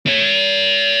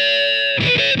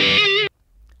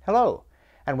Hello,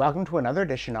 and welcome to another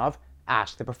edition of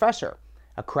Ask the Professor,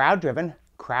 a crowd-driven,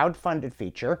 crowd-funded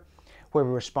feature where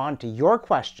we respond to your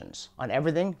questions on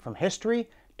everything from history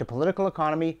to political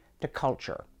economy to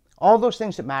culture. All those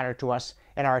things that matter to us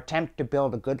in our attempt to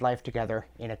build a good life together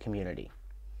in a community.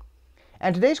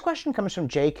 And today's question comes from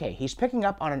JK. He's picking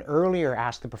up on an earlier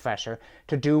Ask the Professor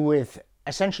to do with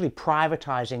essentially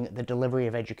privatizing the delivery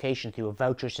of education through a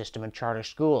voucher system in charter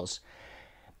schools.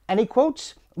 And he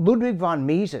quotes Ludwig von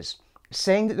Mises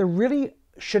saying that there really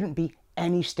shouldn't be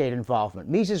any state involvement.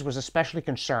 Mises was especially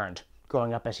concerned,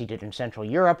 growing up as he did in Central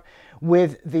Europe,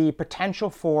 with the potential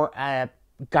for a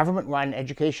government-run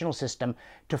educational system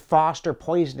to foster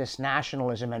poisonous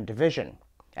nationalism and division.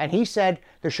 And he said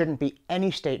there shouldn't be any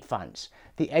state funds.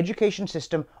 The education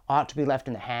system ought to be left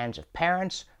in the hands of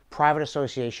parents, private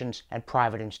associations, and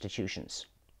private institutions.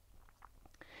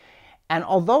 And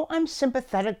although I'm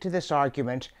sympathetic to this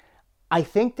argument, I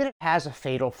think that it has a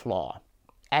fatal flaw.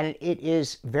 And it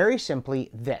is very simply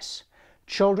this: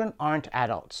 children aren't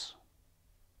adults.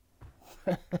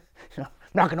 I'm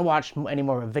not going to watch any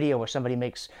more of a video where somebody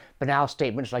makes banal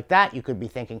statements like that, you could be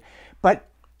thinking. But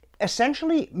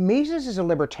essentially, Mises is a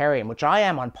libertarian, which I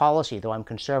am on policy, though I'm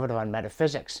conservative on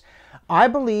metaphysics. I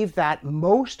believe that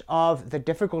most of the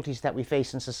difficulties that we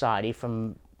face in society,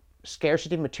 from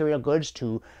scarcity of material goods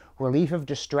to relief of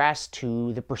distress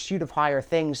to the pursuit of higher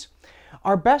things,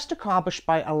 are best accomplished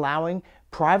by allowing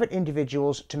private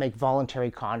individuals to make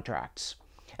voluntary contracts.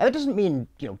 And that doesn't mean,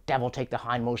 devil take the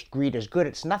hindmost, greed is good.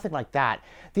 It's nothing like that.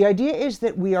 The idea is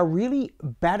that we are really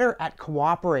better at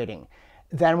cooperating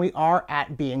than we are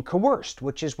at being coerced,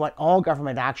 which is what all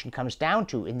government action comes down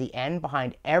to. In the end,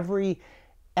 behind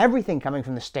everything coming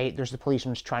from the state, there's the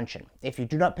policeman's truncheon. If you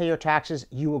do not pay your taxes,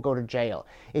 you will go to jail.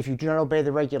 If you do not obey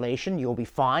the regulation, you will be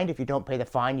fined. If you don't pay the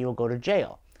fine, you will go to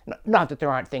jail. Not that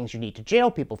there aren't things you need to jail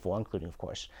people for, including, of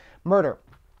course, murder.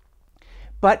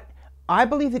 But I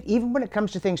believe that even when it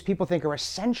comes to things people think are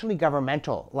essentially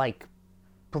governmental, like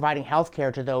providing health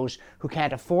care to those who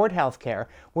can't afford health care,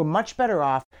 we're much better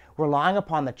off relying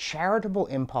upon the charitable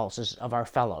impulses of our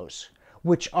fellows,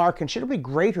 which are considerably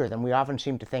greater than we often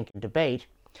seem to think in debate,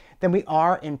 than we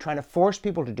are in trying to force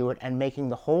people to do it and making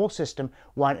the whole system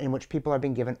one in which people are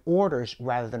being given orders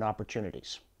rather than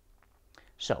opportunities.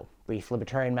 So, brief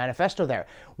libertarian manifesto there.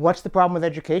 What's the problem with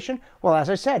education? Well, as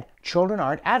I said, children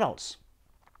aren't adults.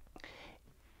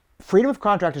 Freedom of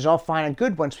contract is all fine and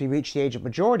good once we reach the age of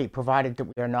majority, provided that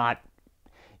we are not,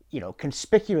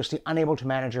 conspicuously unable to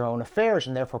manage our own affairs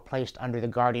and therefore placed under the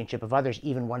guardianship of others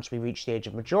even once we reach the age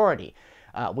of majority,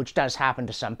 which does happen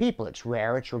to some people. It's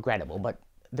rare, it's regrettable, but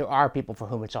there are people for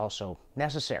whom it's also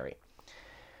necessary.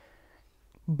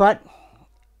 But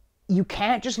you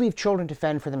can't just leave children to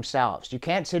fend for themselves. You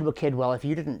can't say to a kid, well, if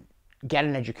you didn't get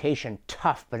an education,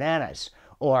 tough bananas.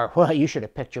 Or, well, you should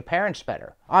have picked your parents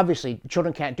better. Obviously,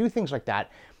 children can't do things like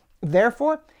that.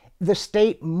 Therefore, the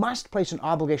state must place an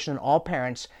obligation on all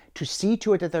parents to see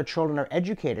to it that their children are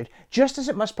educated, just as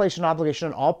it must place an obligation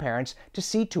on all parents to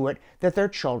see to it that their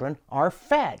children are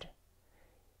fed.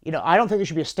 I don't think there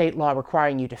should be a state law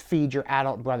requiring you to feed your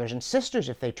adult brothers and sisters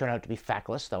if they turn out to be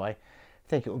feckless, though I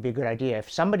think it would be a good idea if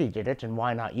somebody did it, and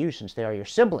why not you, since they are your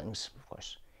siblings, of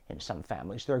course. In some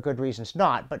families, there are good reasons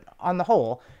not, but on the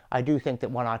whole, I do think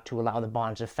that one ought to allow the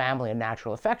bonds of family and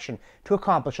natural affection to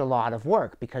accomplish a lot of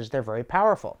work because they're very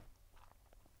powerful.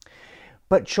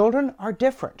 But children are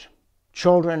different.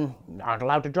 Children aren't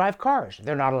allowed to drive cars.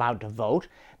 They're not allowed to vote.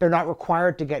 They're not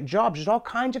required to get jobs. There's all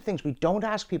kinds of things we don't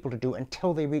ask people to do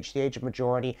until they reach the age of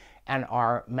majority and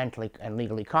are mentally and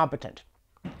legally competent.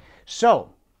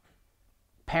 So,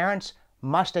 parents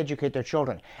must educate their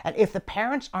children. And if the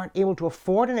parents aren't able to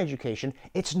afford an education,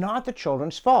 it's not the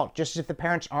children's fault. Just as if the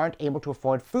parents aren't able to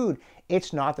afford food,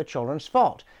 it's not the children's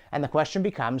fault. And the question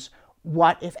becomes,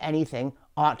 what, if anything,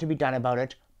 ought to be done about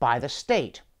it by the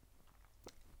state?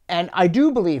 And I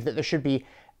do believe that there should be,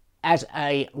 as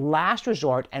a last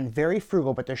resort and very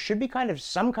frugal, but there should be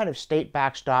some kind of state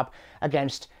backstop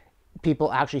against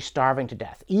people actually starving to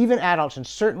death, even adults and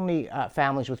certainly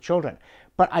families with children.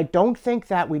 But I don't think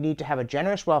that we need to have a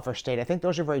generous welfare state. I think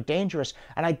those are very dangerous,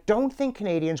 and I don't think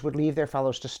Canadians would leave their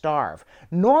fellows to starve.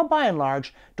 Nor, by and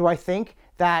large, do I think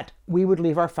that we would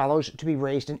leave our fellows to be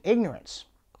raised in ignorance.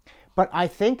 But I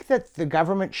think that the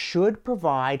government should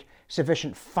provide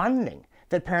sufficient funding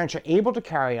that parents are able to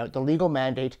carry out the legal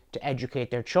mandate to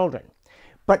educate their children.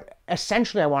 But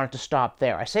essentially, I wanted to stop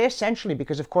there. I say essentially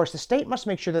because, of course, the state must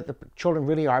make sure that the children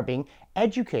really are being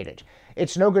educated.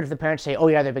 It's no good if the parents say, oh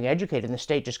yeah, they're being educated, and the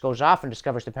state just goes off and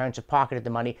discovers the parents have pocketed the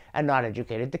money and not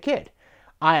educated the kid.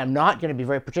 I am not going to be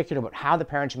very particular about how the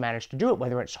parents manage to do it,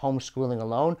 whether it's homeschooling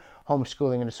alone,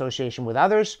 homeschooling in association with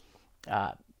others,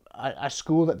 a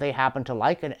school that they happen to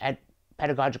like, a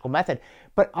pedagogical method.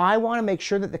 But I want to make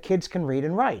sure that the kids can read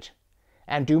and write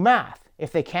and do math.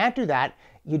 If they can't do that,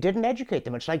 you didn't educate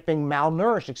them. It's like being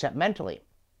malnourished, except mentally.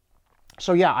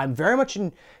 So yeah, I'm very much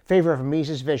in favor of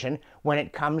Mises' vision when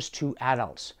it comes to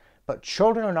adults. But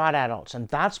children are not adults, and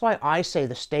that's why I say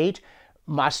the state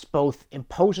must both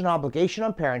impose an obligation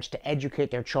on parents to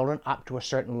educate their children up to a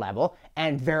certain level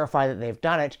and verify that they've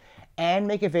done it, and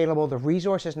make available the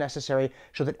resources necessary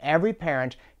so that every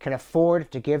parent can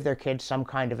afford to give their kids some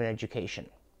kind of an education.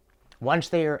 Once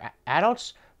they are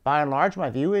adults, by and large, my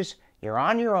view is you're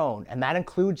on your own, and that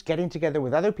includes getting together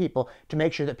with other people to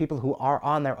make sure that people who are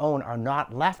on their own are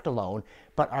not left alone,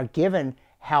 but are given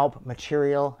help,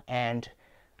 material and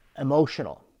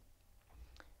emotional.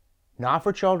 Not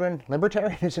for children.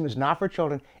 Libertarianism is not for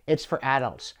children, it's for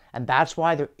adults. And that's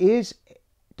why there is,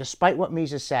 despite what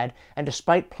Mises said, and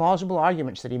despite plausible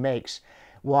arguments that he makes,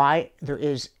 why there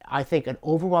is, I think, an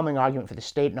overwhelming argument for the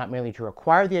state not merely to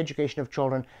require the education of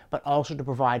children, but also to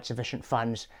provide sufficient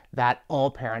funds that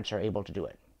all parents are able to do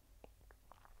it.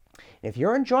 If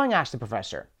you're enjoying Ask the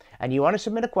Professor, and you want to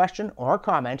submit a question or a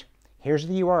comment, here's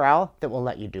the URL that will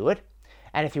let you do it.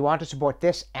 And if you want to support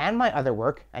this and my other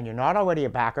work, and you're not already a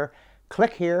backer,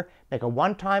 click here, make a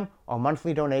one-time or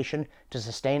monthly donation to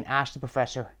sustain Ask the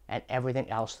Professor and everything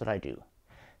else that I do.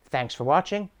 Thanks for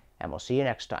watching, and we'll see you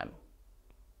next time.